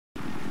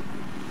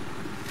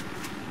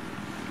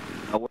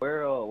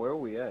Where are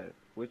we at?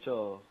 Which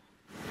we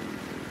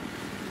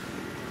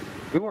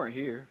weren't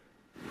here.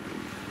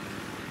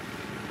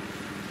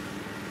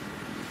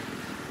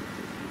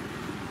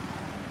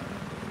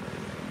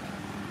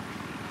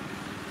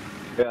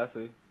 Yeah, I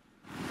see.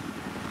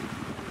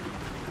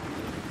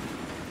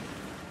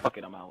 Fuck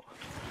it, I'm out.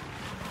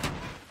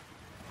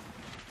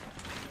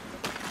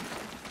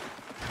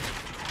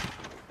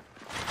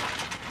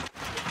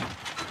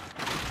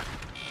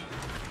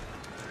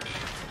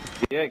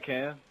 Yeah, it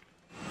can.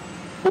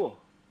 Cool.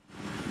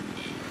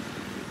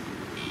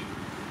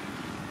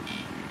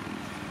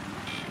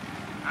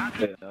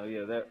 Yeah,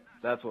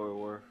 that's where we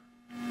were.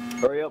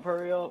 Hurry up,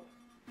 hurry up.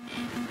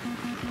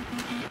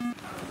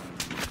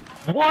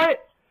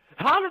 What?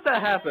 How does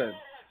that happen?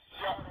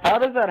 How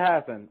does that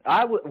happen?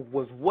 I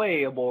was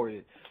way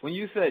aborted. When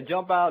you said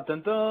jump out,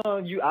 dun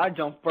dun, I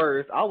jumped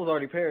first. I was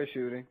already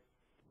parachuting.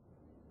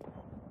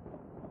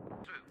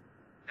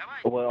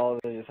 What all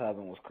that just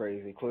happened was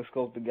crazy. Quick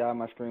scope the guy,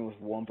 my screen was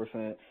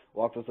 1%.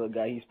 Walked up to the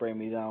guy, he sprayed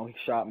me down, he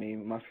shot me,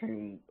 my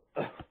screen...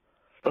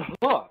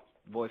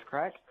 Voice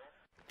crack?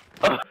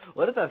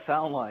 What does that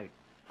sound like?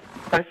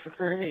 My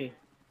screen.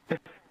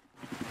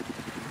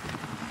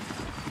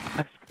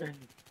 My screen.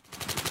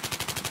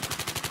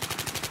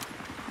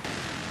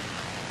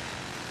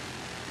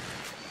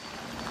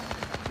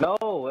 No,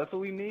 that's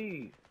what we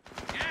need.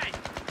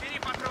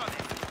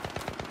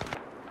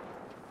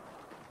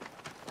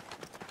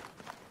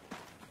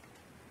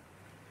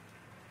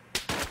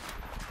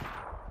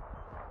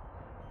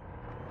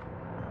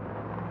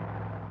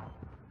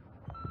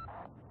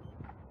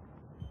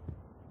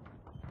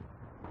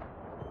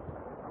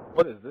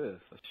 What is this?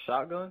 A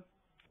shotgun?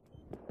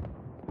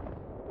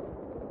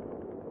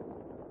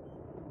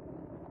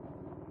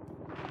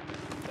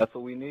 That's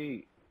what we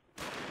need.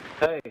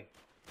 Hey.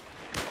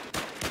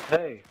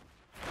 Hey.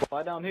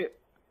 Fly down here.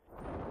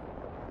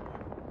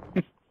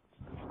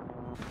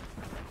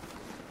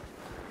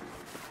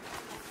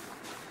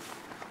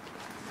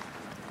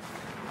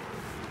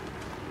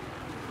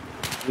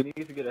 We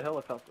need to get a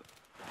helicopter.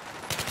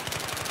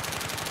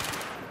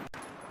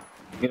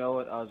 You know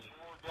what? I'll just...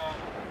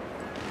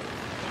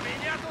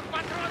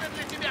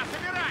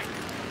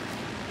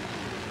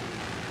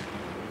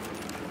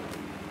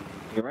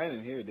 They ran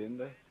in here, didn't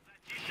they?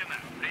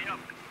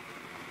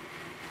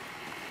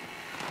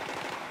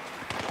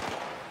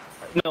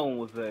 No one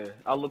was there.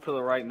 I looked to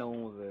the right, no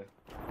one was there.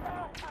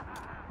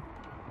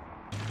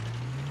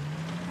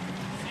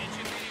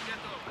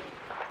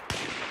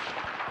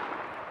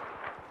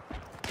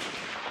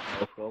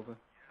 Let's go open.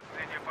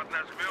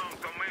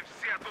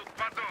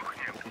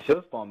 It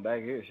should spawn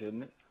back here,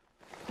 shouldn't it?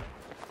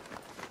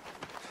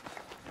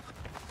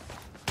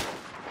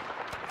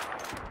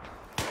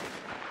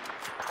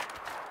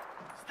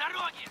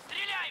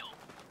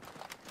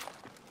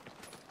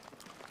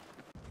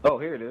 Oh,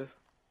 here it is.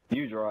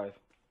 You drive.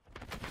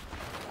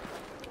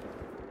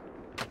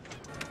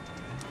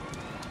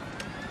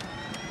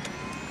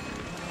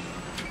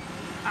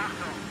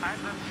 Achtung,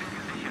 Einsatzziel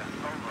gesichert.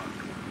 Over.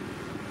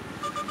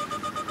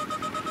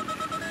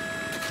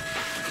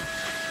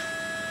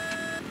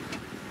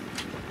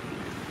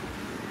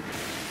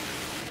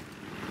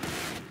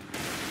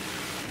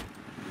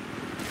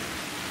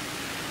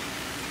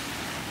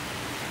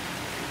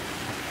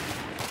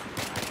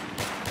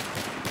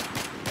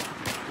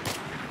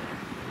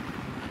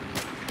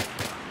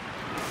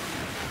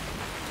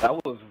 That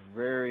was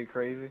very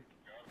crazy.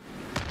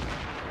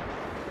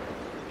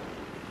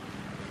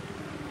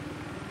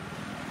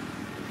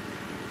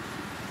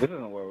 This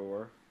isn't where we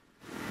were.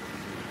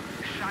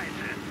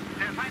 Scheiße.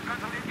 Der Feind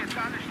kontrolliert jetzt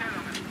alle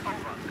Stellungen.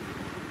 Over.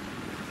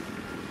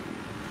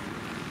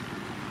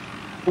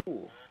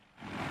 Ooh.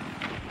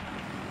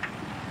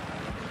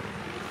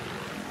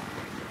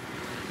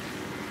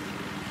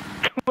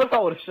 What if I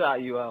would have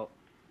shot you out?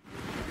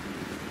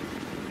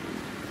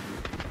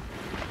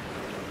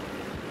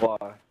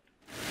 Why?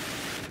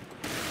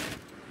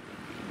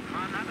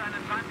 Man hat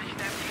einen feindlichen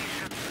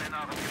MG-Schützen in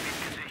eurem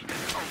Gebiet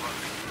gesichtet. Over.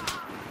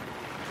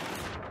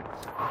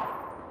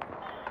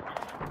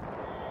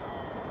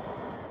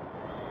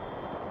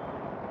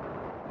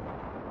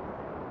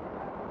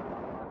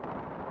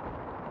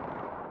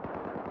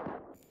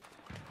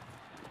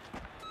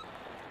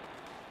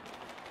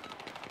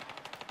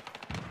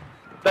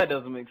 That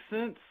doesn't make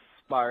sense.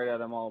 Fired at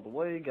him all the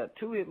way, got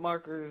 2 hit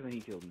markers, and he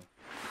killed me.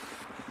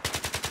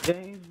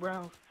 James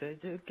Brown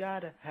said you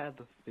gotta have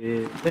a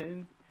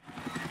feeling.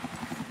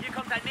 Hier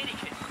kommt ein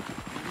Medikit.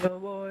 The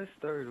boy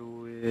started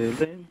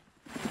willing.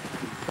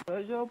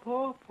 Cause your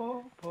paw.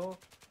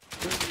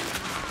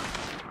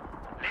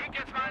 Legt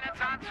jetzt mal einen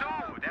Zahn zu.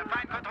 Der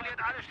Feind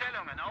kontrolliert alle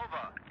Stellungen.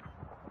 Over.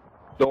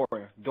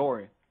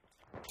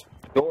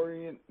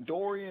 Dorian.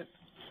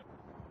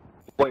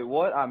 Wait,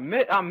 what? I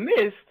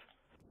missed?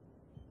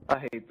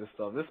 I hate this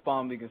stuff. This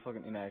spawn beacon is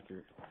fucking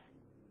inaccurate.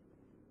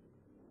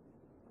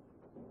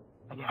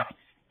 Yeah.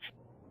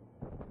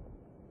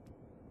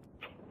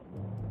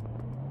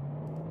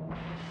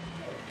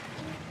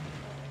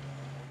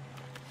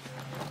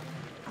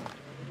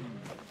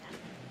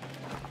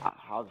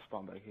 I'll just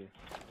spawn back here.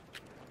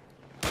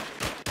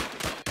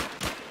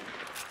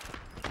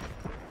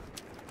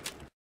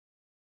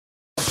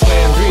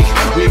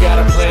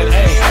 plan A.